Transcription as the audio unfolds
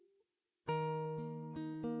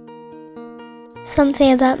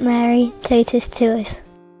Something about Mary, Totus Tuus.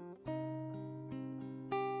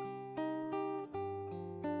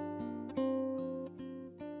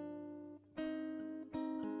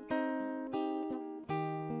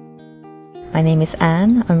 My name is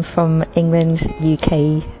Anne. I'm from England,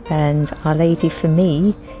 UK, and Our Lady for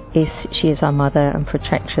me she is our mother and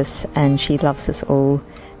protectress, and she loves us all,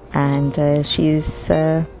 and she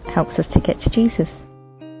helps us to get to Jesus.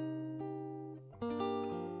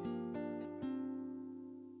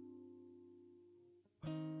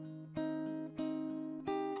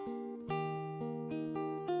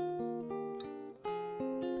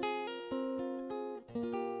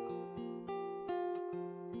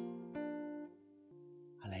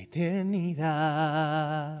 A la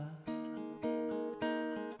eternidad.